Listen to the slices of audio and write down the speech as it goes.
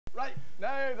Right,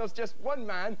 now there's just one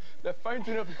man, the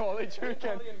fountain of knowledge, who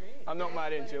can... I'm not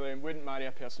marrying Julian, wouldn't marry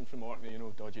a person from Orkney, you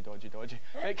know, dodgy.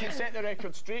 It can set the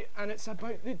record straight, and it's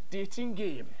about the dating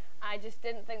game. I just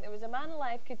didn't think there was a man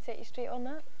alive could set you straight on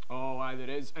that. Oh, aye, there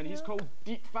is, and he's called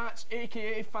Dee Phats,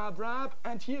 a.k.a. Fab Rab,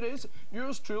 and here is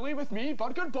yours truly with me,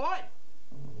 Burger Boy.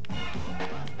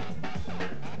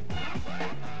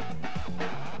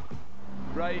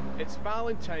 Right, it's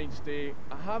Valentine's Day,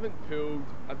 I haven't pulled,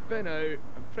 I've been out,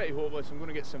 I'm pretty hopeless, I'm going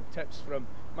to get some tips from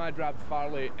Mad Rab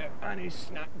Farley at Annie's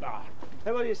Snack Bar.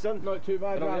 How are you, son? Not too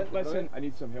bad, Rab. Listen, I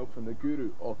need some help from the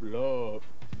guru of love.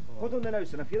 Hold on now,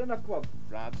 son, if you're in a club...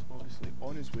 Rab's obviously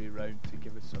on his way round to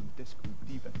give us some disco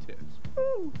diva tips.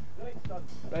 Woo! Right, son.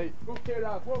 Right, okay,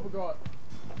 Rab, what have we got?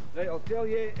 Right, I'll tell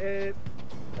you, if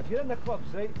you're in the clubs,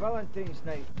 right, Valentine's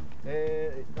night,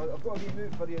 I've got a wee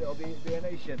move for you that'll be a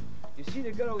nice one. You see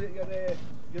the girl that you're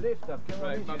after,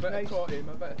 right, my bit of totty.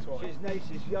 She's nice,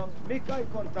 she's young. Make eye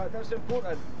contact, that's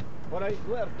important. Alright,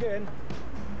 let her get in.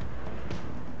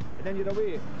 And then you're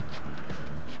away.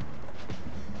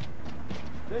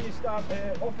 Then you start,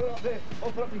 offer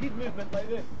up the heat movement like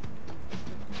this.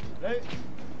 Right?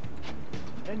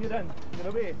 Then you're in, you're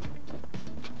away.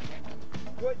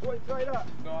 Do you want to try that?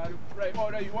 No, right,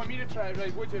 alright, you want me to try it?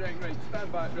 Right, what do you think? Right,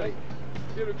 stand back, right.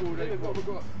 Here we go, right, what have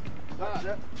we got? That's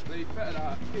it. Right, bit of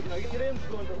that. Now get your arms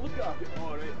going, but look at her.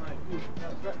 Alright, right.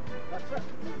 That's it. That's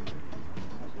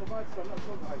not bad, son, that's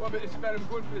not bad. What about the spin? I'm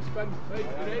going for the spin. Right,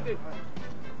 you ready?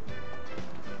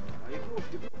 You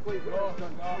go quite well,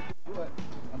 son.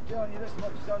 I'm telling you this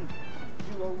much, son.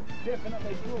 You will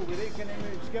definitely go with Aiken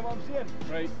and skim what I'm saying.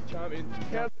 Right, champion.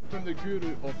 Heard from the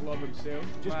guru of love himself.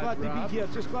 Just glad to be here,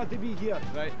 just glad to be here.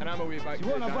 Right, and I'm away back to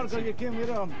you want a dancing. burger, you came with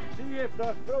him. See you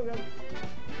after. Brilliant.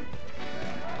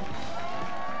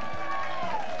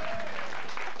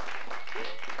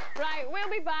 Right, we'll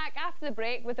be back after the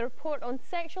break with a report on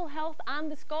sexual health and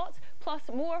the Scots, plus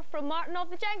more from Martin of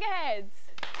the Jenga Heads.